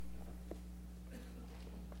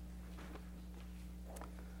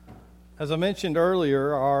As I mentioned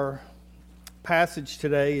earlier, our passage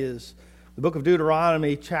today is the book of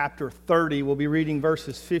Deuteronomy, chapter 30. We'll be reading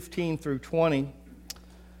verses 15 through 20.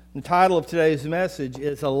 The title of today's message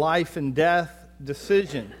is A Life and Death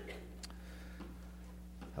Decision.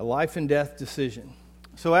 A life and death decision.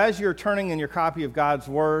 So as you're turning in your copy of God's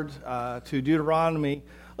Word to Deuteronomy,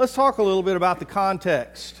 let's talk a little bit about the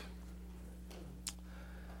context.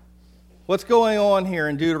 What's going on here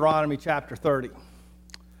in Deuteronomy chapter 30?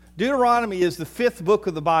 Deuteronomy is the fifth book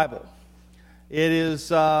of the Bible. It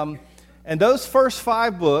is, and those first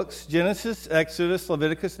five books, Genesis, Exodus,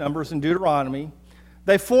 Leviticus, Numbers, and Deuteronomy,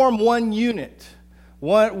 they form one unit,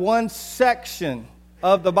 one section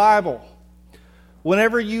of the Bible.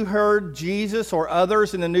 Whenever you heard Jesus or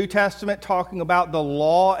others in the New Testament talking about the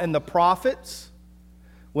law and the prophets,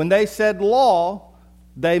 when they said law,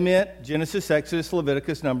 they meant Genesis, Exodus,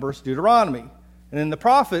 Leviticus, Numbers, Deuteronomy. And then the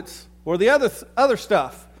prophets were the other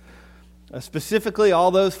stuff. Specifically, all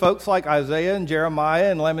those folks like Isaiah and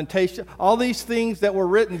Jeremiah and Lamentation, all these things that were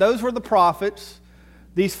written, those were the prophets.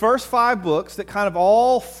 These first five books that kind of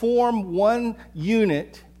all form one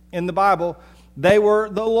unit in the Bible, they were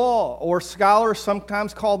the law, or scholars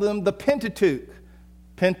sometimes call them the Pentateuch.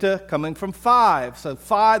 Penta coming from five. So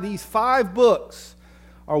these five books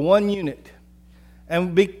are one unit.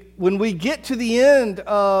 And when we get to the end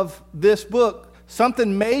of this book,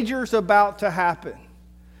 something major is about to happen.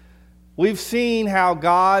 We've seen how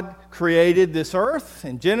God created this earth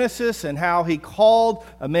in Genesis and how he called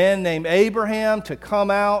a man named Abraham to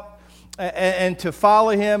come out and to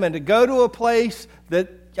follow him and to go to a place that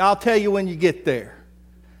I'll tell you when you get there.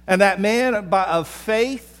 And that man of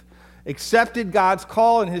faith accepted God's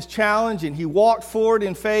call and his challenge, and he walked forward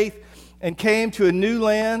in faith and came to a new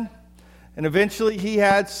land. And eventually he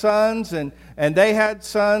had sons and they had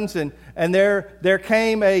sons. And there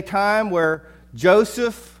came a time where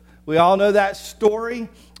Joseph, we all know that story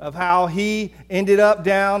of how he ended up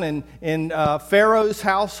down in Pharaoh's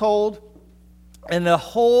household. And the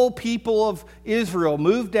whole people of Israel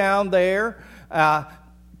moved down there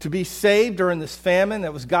to be saved during this famine.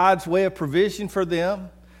 That was God's way of provision for them.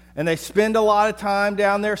 And they spend a lot of time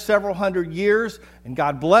down there, several hundred years. And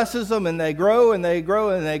God blesses them, and they grow and they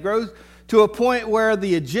grow and they grow to a point where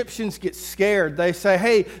the Egyptians get scared. They say,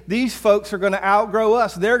 hey, these folks are going to outgrow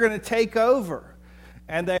us. They're going to take over.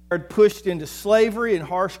 And they are pushed into slavery and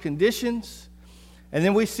harsh conditions. And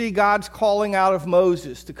then we see God's calling out of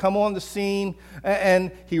Moses to come on the scene.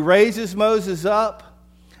 And he raises Moses up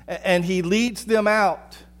and he leads them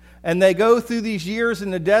out. And they go through these years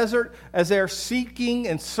in the desert as they're seeking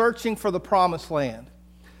and searching for the promised land.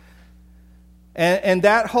 And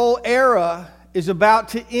that whole era is about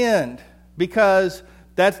to end because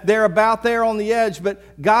they're about there on the edge.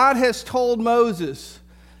 But God has told Moses,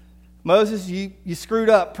 you screwed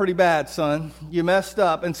up pretty bad, son. You messed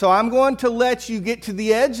up. And so I'm going to let you get to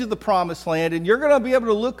the edge of the promised land, and you're going to be able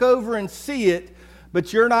to look over and see it,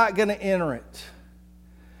 but you're not going to enter it.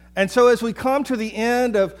 And so as we come to the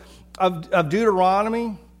end of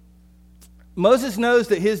Deuteronomy, Moses knows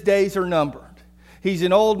that his days are numbered. He's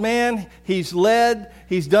an old man, he's led,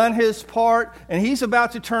 he's done his part, and he's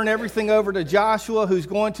about to turn everything over to Joshua, who's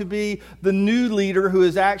going to be the new leader who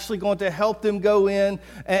is actually going to help them go in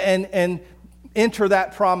and enter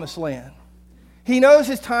that promised land. He knows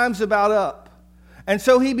his time's about up. And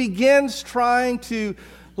so he begins trying to,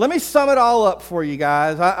 let me sum it all up for you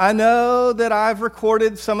guys. I know that I've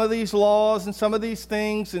recorded some of these laws and some of these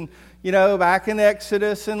things, and back in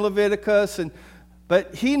Exodus and Leviticus,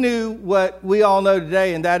 but he knew what we all know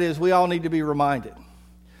today, and that is we all need to be reminded.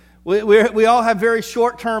 We all have very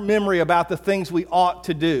short-term memory about the things we ought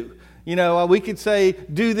to do. We could say,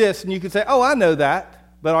 do this, and you could say, oh, I know that,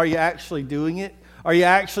 but are you actually doing it? Are you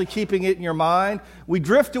actually keeping it in your mind? We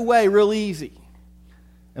drift away real easy.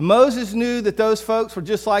 And Moses knew that those folks were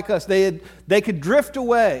just like us. They could drift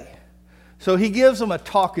away. So he gives them a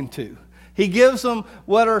talking to. He gives them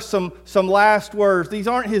what are some last words. These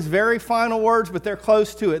aren't his very final words, but they're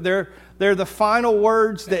close to it. They're the final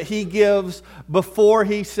words that he gives before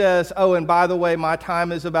he says, oh, and by the way, my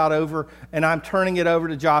time is about over, and I'm turning it over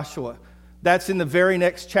to Joshua. That's in the very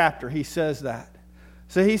next chapter. He says that.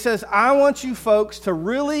 So he says, I want you folks to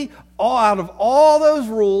really, out of all those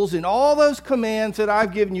rules and all those commands that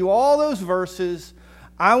I've given you, all those verses,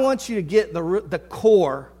 I want you to get the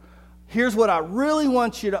core. Here's what I really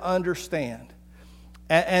want you to understand.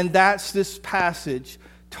 And that's this passage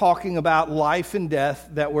talking about life and death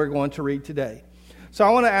that we're going to read today. So I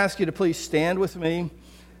want to ask you to please stand with me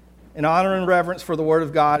in honor and reverence for the Word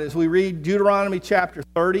of God as we read Deuteronomy chapter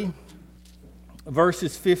 30,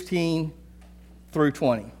 verses 15 through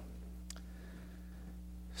 20.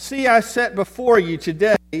 See, I set before you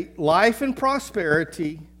today life and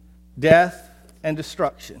prosperity, death and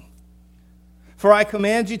destruction. For I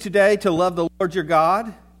command you today to love the Lord your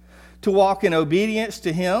God, to walk in obedience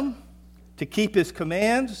to him, to keep his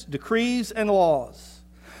commands, decrees, and laws.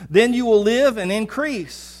 Then you will live and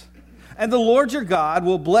increase, and the Lord your God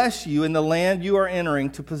will bless you in the land you are entering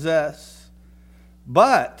to possess.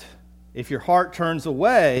 But if your heart turns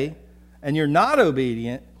away and you're not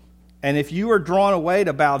obedient, and if you are drawn away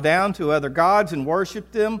to bow down to other gods and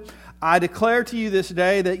worship them, I declare to you this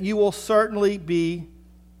day that you will certainly be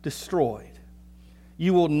destroyed.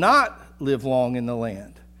 You will not live long in the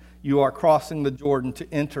land you are crossing the Jordan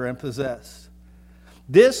to enter and possess.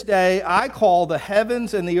 This day I call the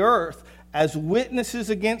heavens and the earth as witnesses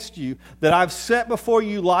against you that I've set before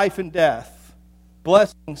you life and death,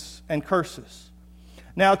 blessings and curses.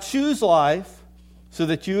 Now choose life so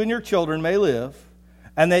that you and your children may live,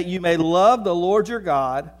 and that you may love the Lord your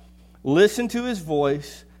God, listen to his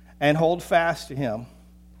voice, and hold fast to him.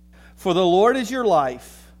 For the Lord is your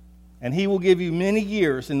life, and he will give you many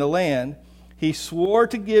years in the land he swore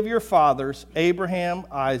to give your fathers, Abraham,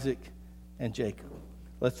 Isaac, and Jacob.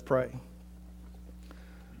 Let's pray.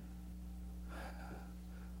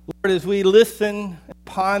 Lord, as we listen and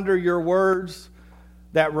ponder your words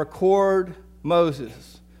that record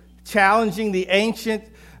Moses, challenging the ancient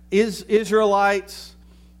Israelites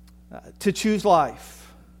to choose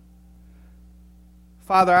life.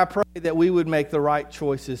 Father, I pray that we would make the right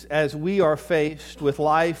choices as we are faced with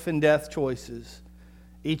life and death choices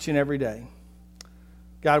each and every day.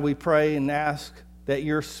 God, we pray and ask that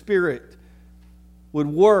your Spirit would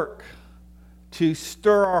work to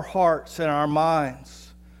stir our hearts and our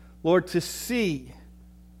minds, Lord, to see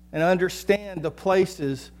and understand the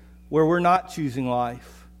places where we're not choosing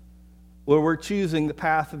life, where we're choosing the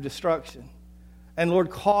path of destruction. And Lord,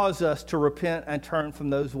 cause us to repent and turn from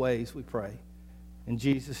those ways, we pray. In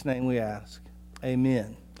Jesus' name we ask.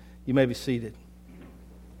 Amen. You may be seated.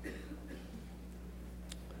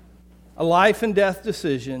 A life and death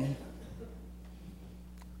decision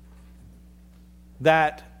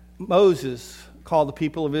that Moses called the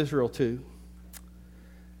people of Israel to.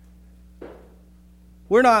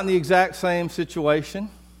 We're not in the exact same situation.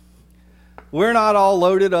 We're not all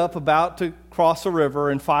loaded up about to cross a river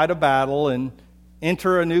and fight a battle and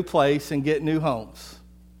enter a new place and get new homes.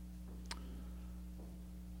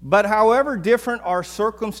 But however different our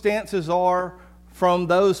circumstances are from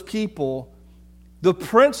those people, the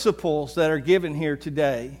principles that are given here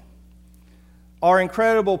today are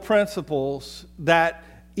incredible principles that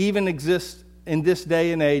even exist in this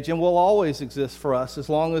day and age and will always exist for us as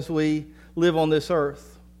long as we live on this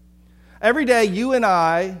earth. Every day you and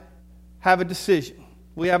I have a decision.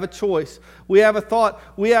 We have a choice. We have a thought.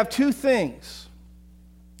 We have two things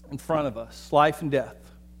in front of us, life and death.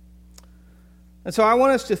 And so I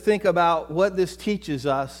want us to think about what this teaches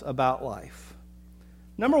us about life.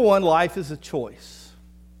 Number one, life is a choice.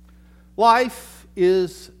 Life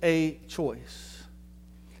is a choice.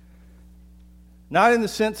 Not in the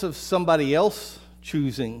sense of somebody else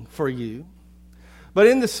choosing for you, but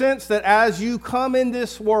in the sense that as you come in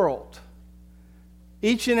this world,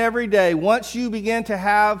 each and every day, once you begin to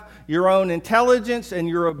have your own intelligence and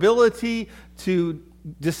your ability to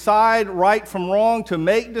decide right from wrong, to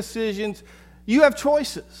make decisions, you have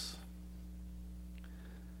choices.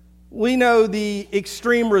 We know the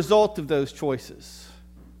extreme result of those choices,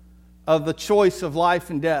 of the choice of life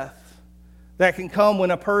and death, that can come when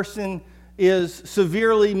a person is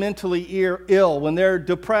severely mentally ill, when they're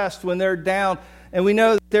depressed, when they're down, and we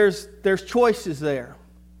know that there's choices there.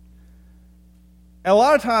 And a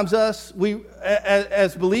lot of times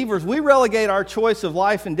as believers, we relegate our choice of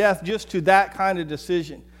life and death just to that kind of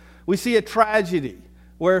decision. We see a tragedy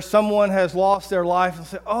where someone has lost their life and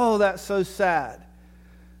say, oh, that's so sad.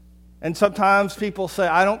 And sometimes people say,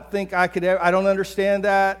 I don't understand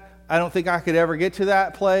that. I don't think I could ever get to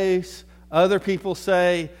that place. Other people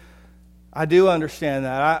say, I do understand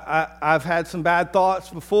that. I've had some bad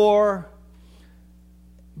thoughts before.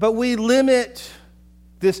 But we limit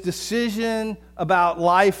this decision about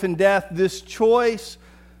life and death, this choice,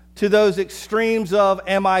 to those extremes of,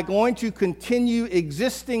 am I going to continue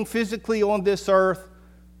existing physically on this earth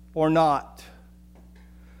or not?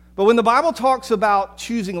 But when the Bible talks about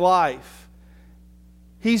choosing life,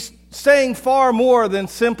 he's saying far more than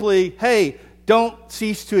simply, hey, don't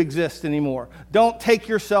cease to exist anymore. Don't take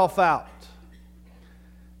yourself out.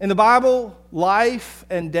 In the Bible, life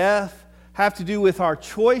and death have to do with our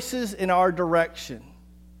choices and our direction.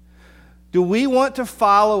 Do we want to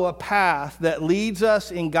follow a path that leads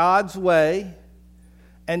us in God's way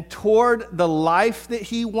and toward the life that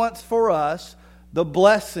he wants for us, the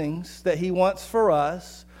blessings that He wants for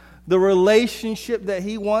us, the relationship that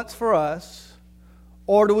He wants for us,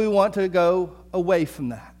 or do we want to go away from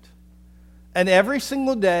that? And every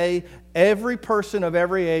single day, every person of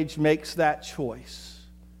every age makes that choice.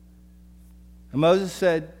 And Moses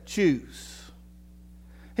said, choose.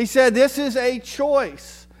 He said, this is a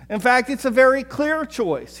choice. In fact, it's a very clear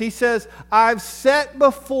choice. He says, I've set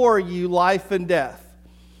before you life and death.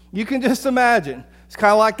 You can just imagine. It's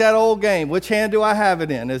kind of like that old game. Which hand do I have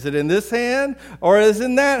it in? Is it in this hand or is it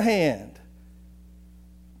in that hand?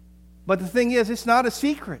 But the thing is, it's not a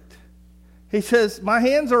secret. He says, my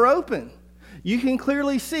hands are open. You can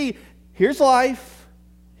clearly see, here's life,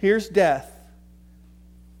 here's death.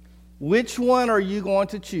 Which one are you going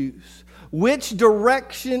to choose? Which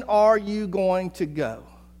direction are you going to go?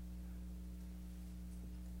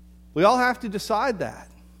 We all have to decide that.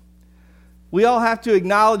 We all have to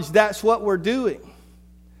acknowledge that's what we're doing.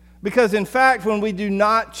 Because in fact, when we do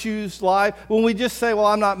not choose life, when we just say, well,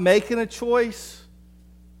 I'm not making a choice,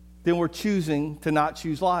 then we're choosing to not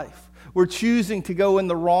choose life. We're choosing to go in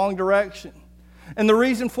the wrong direction. And the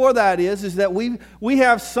reason for that is that we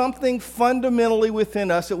have something fundamentally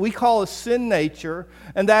within us that we call a sin nature,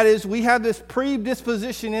 and that is we have this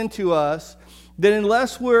predisposition into us that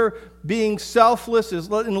unless we're being selfless,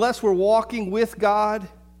 unless we're walking with God,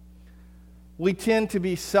 we tend to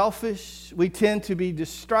be selfish, we tend to be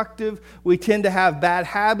destructive, we tend to have bad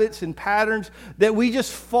habits and patterns that we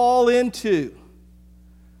just fall into.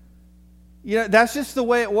 You know, that's just the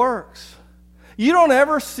way it works. You don't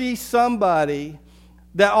ever see somebody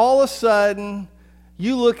that all of a sudden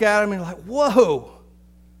you look at them and you're like, whoa,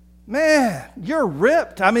 man, you're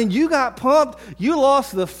ripped. I mean, you got pumped, you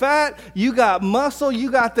lost the fat, you got muscle, you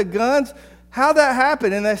got the guns. How'd that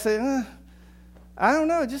happen? And they say, I don't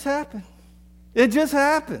know, it just happened. It just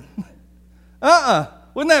happened.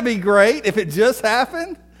 Wouldn't that be great if it just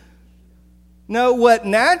happened? No, what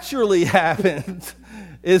naturally happens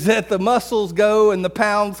is that the muscles go and the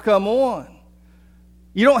pounds come on.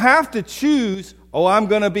 You don't have to choose, I'm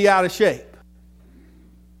going to be out of shape.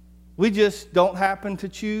 We just don't happen to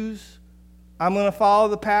choose, I'm going to follow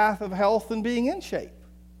the path of health and being in shape.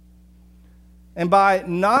 And by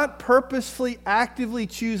not purposefully, actively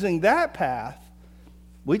choosing that path,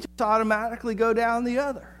 we just automatically go down the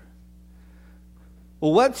other.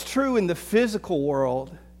 Well, what's true in the physical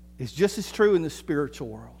world is just as true in the spiritual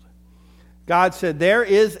world. God said there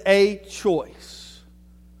is a choice.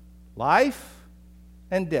 Life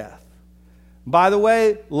and death. By the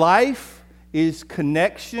way, life is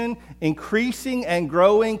connection, increasing and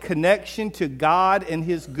growing connection to God and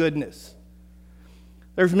His goodness.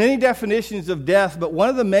 There's many definitions of death, but one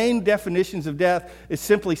of the main definitions of death is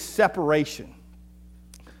simply separation.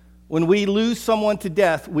 When we lose someone to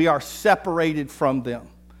death, we are separated from them.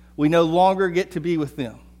 We no longer get to be with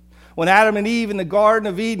them. When Adam and Eve in the Garden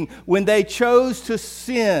of Eden, when they chose to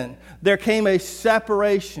sin, there came a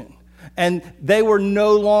separation. And they were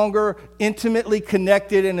no longer intimately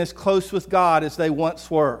connected and as close with God as they once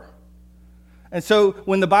were. And so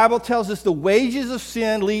when the Bible tells us the wages of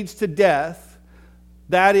sin leads to death,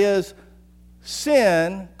 that is,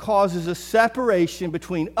 sin causes a separation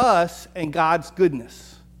between us and God's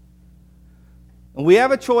goodness. And we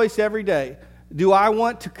have a choice every day. Do I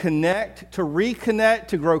want to connect, to reconnect,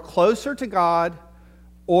 to grow closer to God,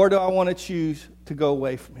 or do I want to choose to go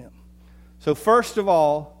away from Him? So first of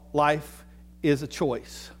all, life is a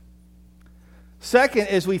choice. Second,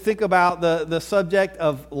 as we think about the subject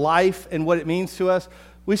of life and what it means to us,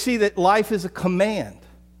 we see that life is a command.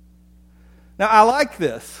 Now, I like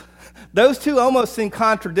this. Those two almost seem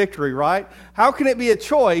contradictory, right? How can it be a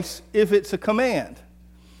choice if it's a command?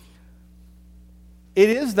 It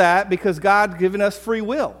is that because God's given us free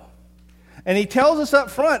will. And He tells us up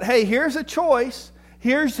front, hey, here's a choice.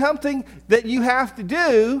 Here's something that you have to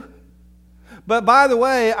do. But by the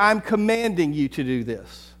way, I'm commanding you to do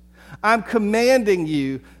this. I'm commanding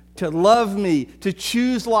you to love me, to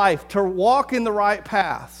choose life, to walk in the right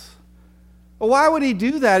paths. Well, why would He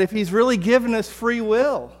do that if He's really given us free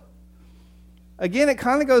will? Again, it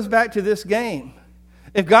kind of goes back to this game.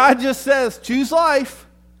 If God just says, choose life,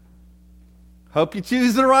 hope you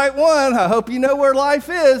choose the right one. I hope you know where life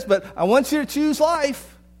is, but I want you to choose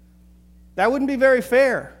life. That wouldn't be very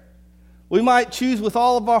fair. We might choose with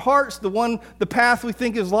all of our hearts the path we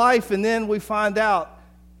think is life, and then we find out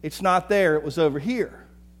it's not there, it was over here.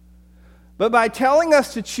 But by telling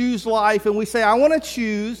us to choose life, and we say, I want to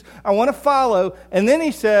choose, I want to follow, and then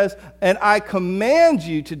He says, and I command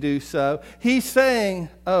you to do so, He's saying,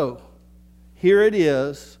 here it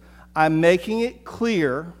is. I'm making it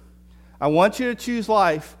clear. I want you to choose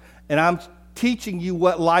life, and I'm teaching you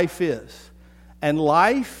what life is. And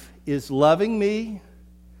life is loving me.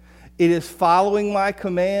 It is following my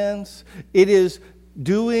commands. It is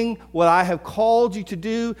doing what I have called you to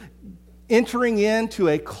do, entering into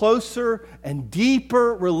a closer and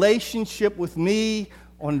deeper relationship with me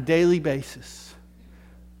on a daily basis.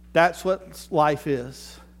 That's what life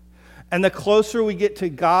is. And the closer we get to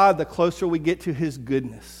God, the closer we get to His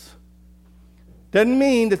goodness. Doesn't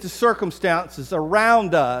mean that the circumstances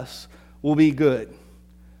around us will be good.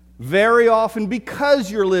 Very often,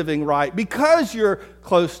 because you're living right, because you're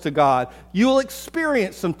close to God, you will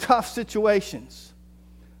experience some tough situations.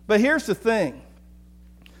 But here's the thing.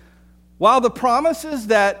 While the promises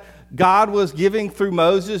that God was giving through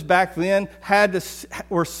Moses back then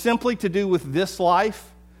were simply to do with this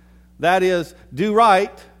life, that is, do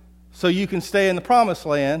right so you can stay in the promised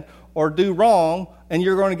land, or do wrong and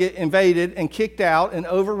you're going to get invaded and kicked out and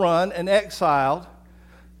overrun and exiled,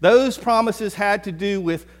 those promises had to do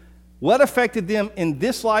with what affected them in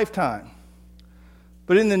this lifetime.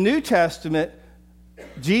 But in the New Testament,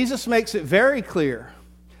 Jesus makes it very clear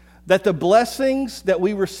that the blessings that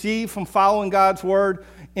we receive from following God's word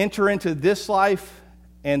enter into this life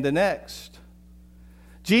and the next.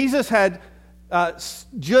 Jesus had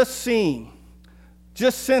just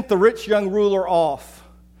sent the rich young ruler off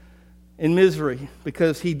in misery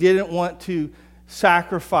because he didn't want to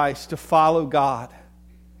sacrifice to follow God.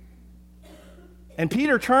 And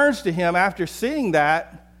Peter turns to him after seeing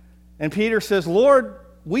that, and Peter says, Lord,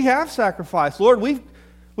 we have sacrificed. Lord,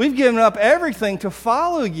 we've given up everything to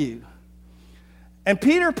follow you. And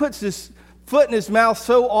Peter puts his foot in his mouth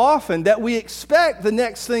so often that we expect the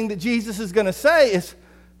next thing that Jesus is going to say is,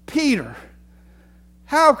 Peter,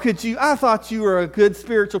 how could you? I thought you were a good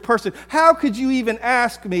spiritual person. How could you even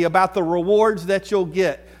ask me about the rewards that you'll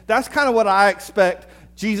get? That's kind of what I expect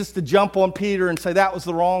Jesus to jump on Peter and say, that was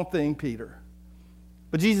the wrong thing, Peter.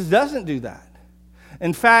 But Jesus doesn't do that.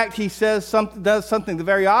 In fact, he does something the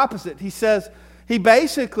very opposite. He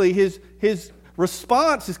basically, his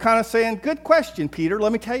response is kind of saying, good question, Peter,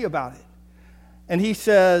 let me tell you about it. And he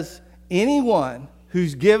says, anyone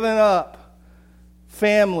who's given up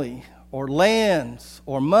family or lands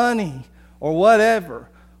or money or whatever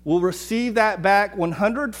will receive that back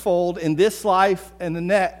 100-fold in this life and the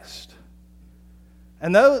next.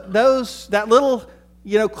 And that little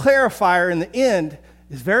clarifier in the end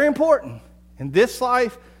is very important in this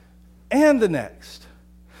life and the next.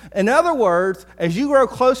 In other words, as you grow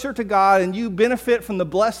closer to God and you benefit from the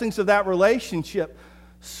blessings of that relationship,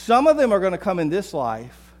 some of them are going to come in this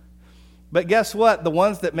life. But guess what? The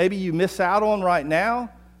ones that maybe you miss out on right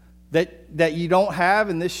now, that you don't have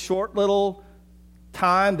in this short little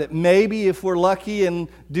time, that maybe if we're lucky and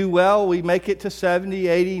do well, we make it to 70,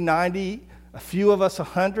 80, 90, a few of us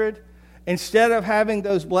 100. Instead of having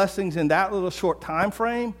those blessings in that little short time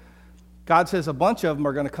frame, God says a bunch of them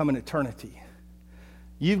are going to come in eternity.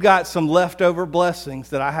 You've got some leftover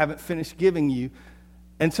blessings that I haven't finished giving you.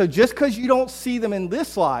 And so just because you don't see them in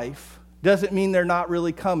this life doesn't mean they're not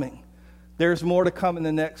really coming. There's more to come in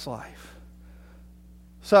the next life.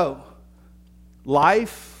 So,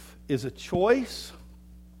 life is a choice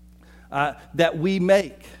that we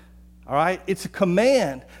make. All right? It's a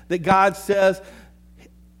command that God says,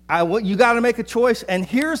 you got to make a choice, and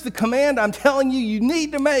here's the command I'm telling you you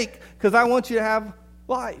need to make because I want you to have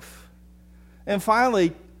life. And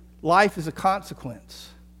finally, life is a consequence.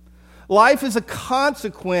 Life is a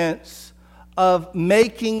consequence of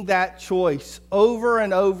making that choice over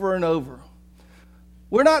and over and over.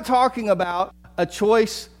 We're not talking about a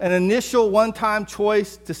choice, an initial one-time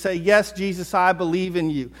choice to say, yes, Jesus, I believe in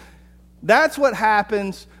you. That's what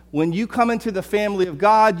happens when you come into the family of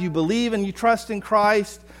God, you believe and you trust in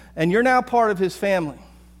Christ, and you're now part of His family.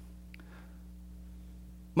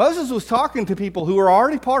 Moses was talking to people who were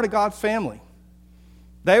already part of God's family.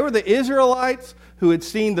 They were the Israelites who had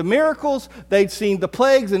seen the miracles. They'd seen the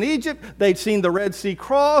plagues in Egypt. They'd seen the Red Sea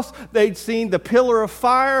cross. They'd seen the pillar of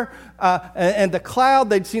fire and the cloud.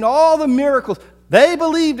 They'd seen all the miracles. They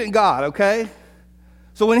believed in God, okay?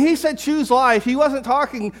 So when He said choose life, He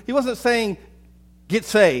wasn't saying get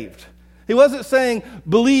saved. He wasn't saying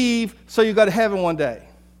believe so you go to heaven one day.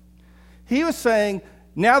 He was saying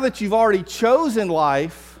now that you've already chosen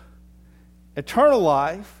life, eternal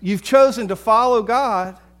life, you've chosen to follow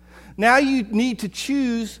God, now you need to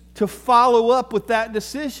choose to follow up with that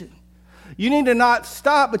decision. You need to not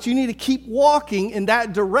stop, but you need to keep walking in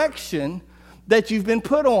that direction that you've been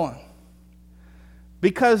put on.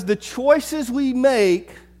 Because the choices we make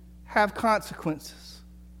have consequences.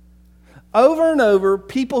 Over and over,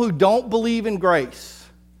 people who don't believe in grace,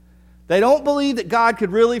 they don't believe that God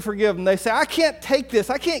could really forgive them. They say, I can't take this.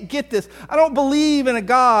 I can't get this. I don't believe in a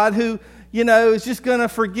God who is just going to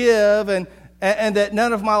forgive and that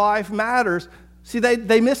none of my life matters. See,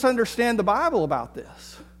 they misunderstand the Bible about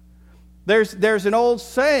this. There's an old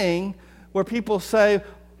saying where people say,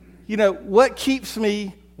 what keeps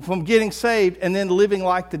me from getting saved and then living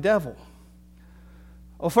like the devil?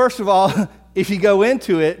 Well, first of all, if you go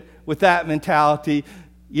into it with that mentality,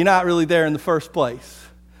 you're not really there in the first place.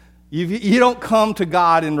 You don't come to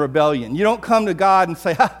God in rebellion. You don't come to God and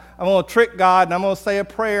say, I'm going to trick God and I'm going to say a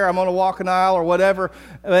prayer, I'm going to walk an aisle or whatever,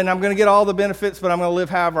 and I'm going to get all the benefits, but I'm going to live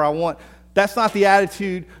however I want. That's not the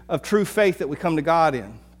attitude of true faith that we come to God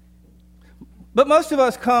in. But most of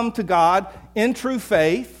us come to God in true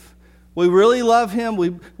faith. We really love Him.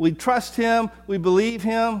 We trust Him. We believe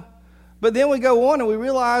Him. But then we go on and we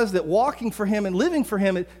realize that walking for Him and living for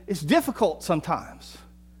Him is difficult sometimes.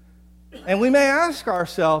 And we may ask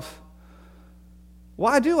ourselves,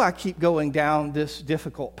 why do I keep going down this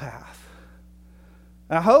difficult path?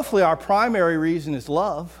 Now, hopefully our primary reason is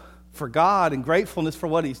love for God and gratefulness for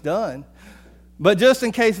what He's done. But just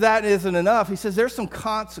in case that isn't enough, He says there's some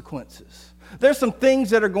consequences. There's some things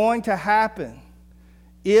that are going to happen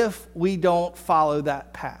if we don't follow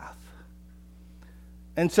that path.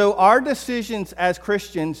 And so our decisions as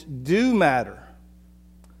Christians do matter.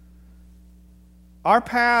 Our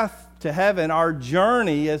path to heaven, our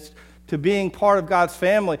journey as to being part of God's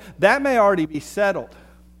family, that may already be settled.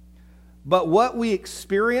 But what we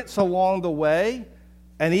experience along the way,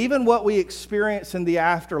 and even what we experience in the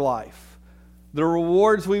afterlife, the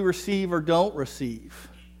rewards we receive or don't receive,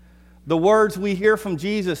 the words we hear from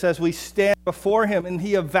Jesus as we stand before Him and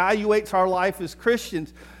He evaluates our life as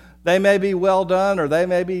Christians, they may be well done or they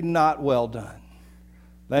may be not well done.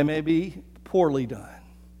 They may be poorly done.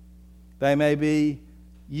 They may be,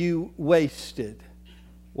 you wasted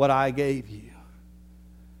what I gave you.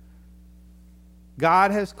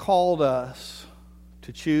 God has called us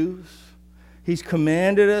to choose. He's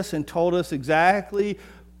commanded us and told us exactly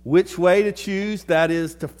which way to choose, that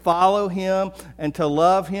is to follow Him and to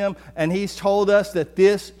love Him. And He's told us that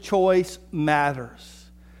this choice matters.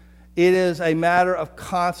 It is a matter of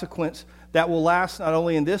consequence that will last not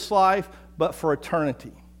only in this life, but for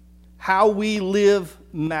eternity. How we live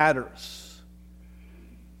matters.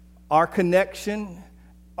 Our connection,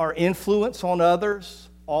 our influence on others,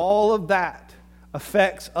 all of that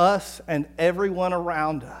affects us and everyone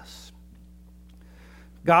around us.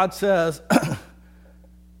 God says,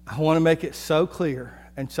 I want to make it so clear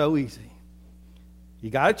and so easy. You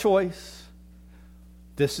got a choice.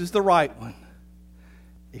 This is the right one.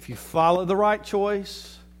 If you follow the right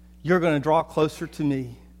choice, you're going to draw closer to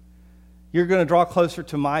me. You're going to draw closer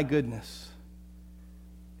to my goodness.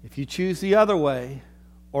 If you choose the other way,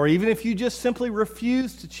 or even if you just simply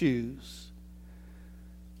refuse to choose,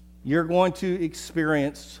 you're going to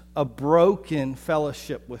experience a broken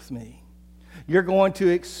fellowship with me. You're going to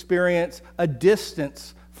experience a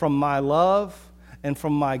distance from my love and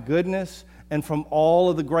from my goodness and from all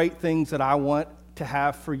of the great things that I want to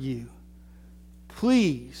have for you.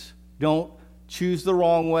 Please don't choose the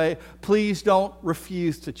wrong way. Please don't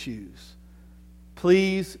refuse to choose.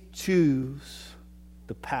 Please choose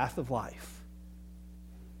the path of life.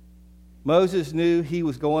 Moses knew he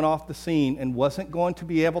was going off the scene and wasn't going to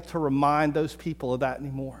be able to remind those people of that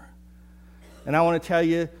anymore. And I want to tell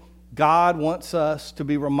you, God wants us to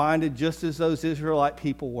be reminded just as those Israelite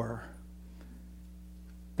people were.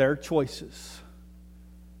 Their choices.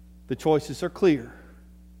 The choices are clear.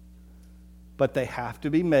 But they have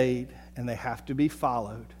to be made and they have to be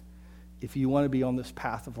followed if you want to be on this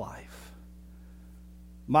path of life.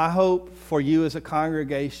 My hope for you as a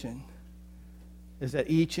congregation is that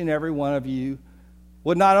each and every one of you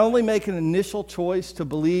would not only make an initial choice to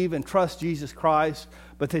believe and trust Jesus Christ,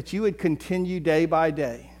 but that you would continue day by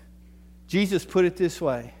day. Jesus put it this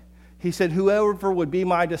way. He said, whoever would be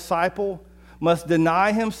my disciple must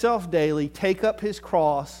deny himself daily, take up his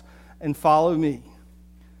cross, and follow me.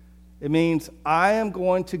 It means I am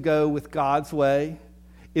going to go with God's way.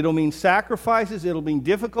 It'll mean sacrifices. It'll mean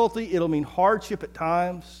difficulty. It'll mean hardship at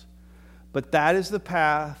times. But that is the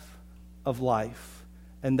path of life.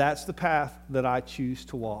 And that's the path that I choose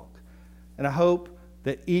to walk. And I hope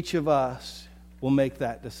that each of us will make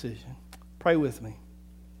that decision. Pray with me.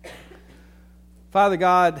 Father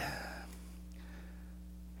God,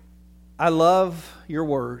 I love your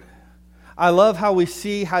word. I love how we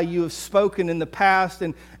see how you have spoken in the past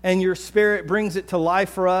and your Spirit brings it to life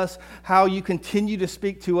for us, how you continue to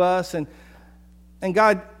speak to us. And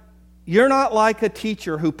God, you're not like a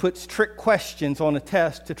teacher who puts trick questions on a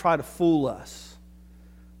test to try to fool us.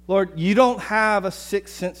 Lord, you don't have a sick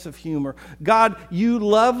sense of humor. God, you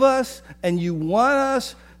love us and you want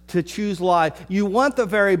us to choose life. You want the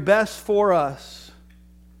very best for us.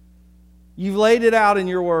 You've laid it out in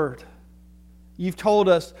your word. You've told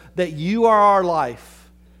us that you are our life.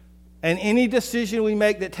 And any decision we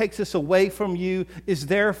make that takes us away from you is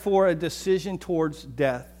therefore a decision towards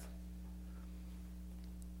death.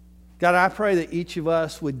 God, I pray that each of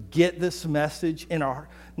us would get this message in our,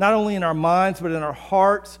 not only in our minds, but in our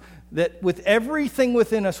hearts, that with everything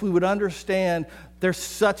within us, we would understand there's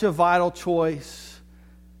such a vital choice.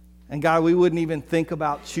 And God, we wouldn't even think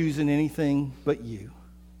about choosing anything but you,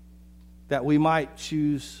 that we might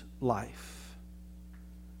choose life.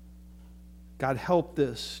 God, help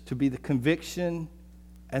this to be the conviction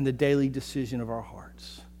and the daily decision of our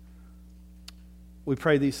hearts. We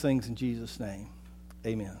pray these things in Jesus' name.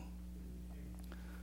 Amen.